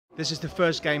this is the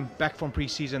first game back from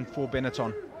pre-season for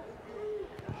Benetton.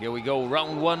 Here we go,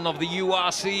 round one of the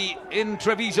URC in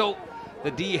Treviso.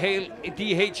 The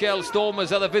DHL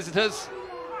Stormers are the visitors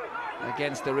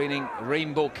against the reigning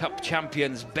Rainbow Cup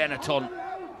champions, Benetton.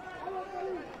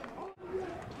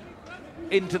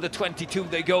 Into the 22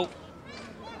 they go.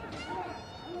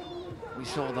 We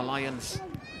saw the Lions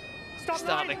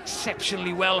start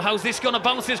exceptionally well. How's this going to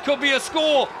bounce? This could be a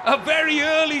score, a very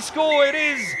early score it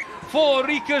is for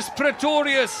Ricus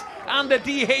Pretorius and the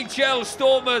DHL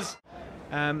Stormers.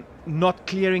 Not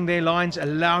clearing their lines,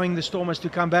 allowing the Stormers to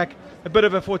come back. A bit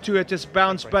of a fortuitous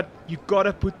bounce, but you've got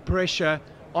to put pressure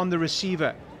on the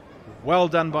receiver. Well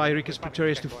done by Ricus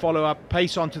Pretorius to follow up,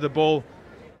 pace onto the ball.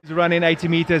 Run in 80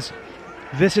 meters.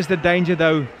 This is the danger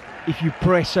though, if you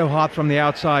press so hard from the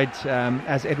outside,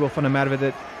 as Edward van der Merwe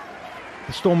did.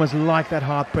 The Stormers like that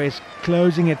hard press,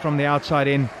 closing it from the outside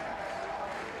in.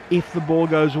 If the ball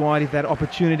goes wide, if that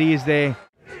opportunity is there.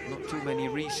 Not too many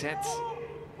resets.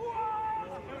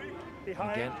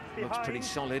 Again, looks pretty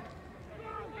solid.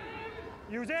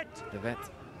 Use it. The vet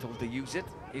told to use it.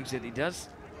 Use it he does.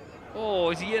 Oh,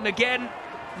 is he in again?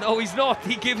 No, he's not.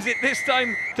 He gives it this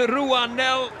time to Ruan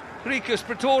Nel. Ricus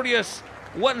Pretorius,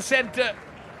 one centre,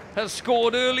 has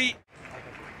scored early.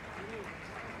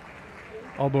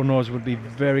 Albornoz would be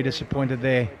very disappointed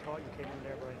there.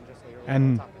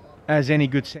 And as any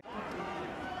good centre.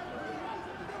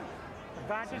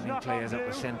 Sending players up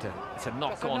the centre. It's a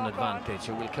knock-on advantage,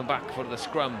 so we'll come back for the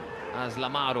scrum as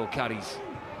Lamaro carries.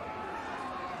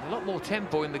 A lot more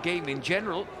tempo in the game in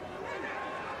general.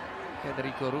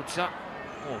 Federico Ruzza.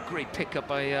 Oh, great pick-up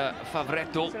by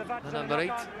Favretto, the number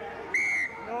 8.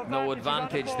 No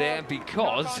advantage there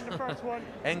because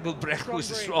Engelbrecht was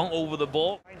strong over the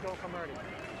ball.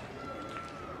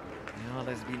 Now,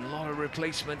 there's been a lot of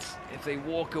replacements. If they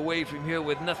walk away from here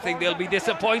with nothing, they'll be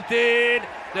disappointed.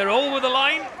 They're over the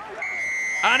line,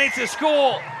 and it's a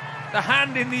score. The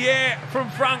hand in the air from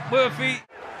Frank Murphy.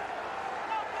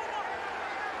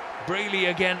 Brayley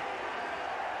again.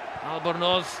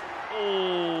 Albornoz.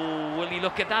 Oh, will he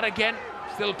look at that again?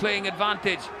 Still playing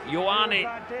advantage. Ioane.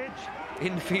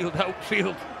 Infield,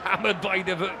 outfield. Hammered by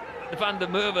van der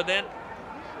Merwe then.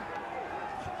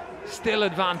 Still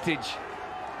advantage.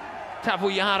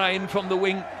 Tavoyara in from the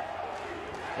wing.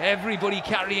 Everybody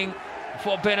carrying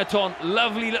for Benetton.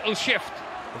 Lovely little shift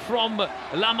from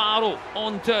Lamaro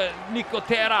onto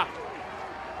Nicotera.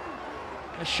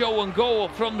 A show and go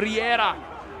from Riera.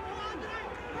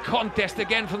 Contest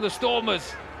again from the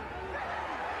Stormers.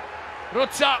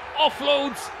 Ruzza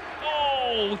offloads.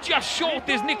 Oh, just short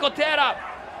is Nicotera.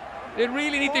 They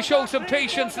really need to show some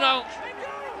patience now.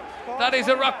 That is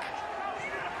a ruck.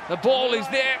 The ball is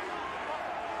there.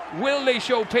 Will they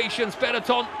show patience,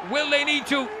 Benetton? Will they need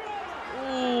to?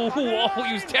 Ooh, oh,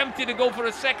 he was tempted to go for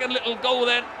a second little go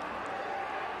then.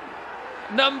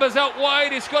 Numbers out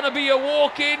wide, it's going to be a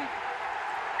walk-in.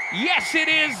 Yes, it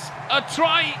is a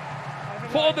try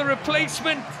for the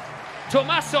replacement,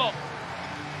 Tommaso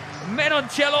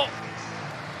Menoncello.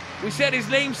 We said his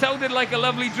name sounded like a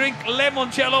lovely drink,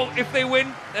 Lemoncello. If they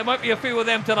win, there might be a few of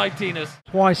them tonight, Tinas.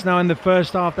 Twice now in the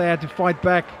first half they had to fight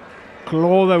back,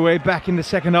 claw their way back in the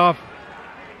second half.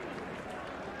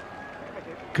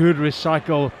 Good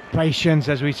recycle, patience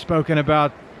as we've spoken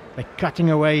about. They're cutting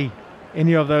away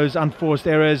any of those unforced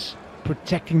errors,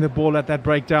 protecting the ball at that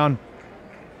breakdown.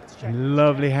 And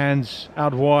lovely hands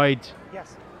out wide.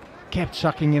 Kept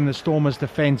sucking in the Stormers'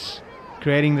 defence,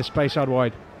 creating the space out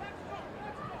wide.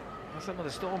 Some of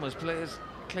the Stormers players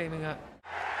claiming a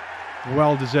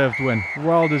well-deserved win.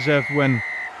 Well-deserved win.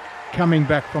 Coming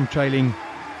back from trailing,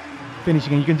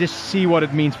 finishing, and you can just see what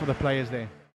it means for the players there.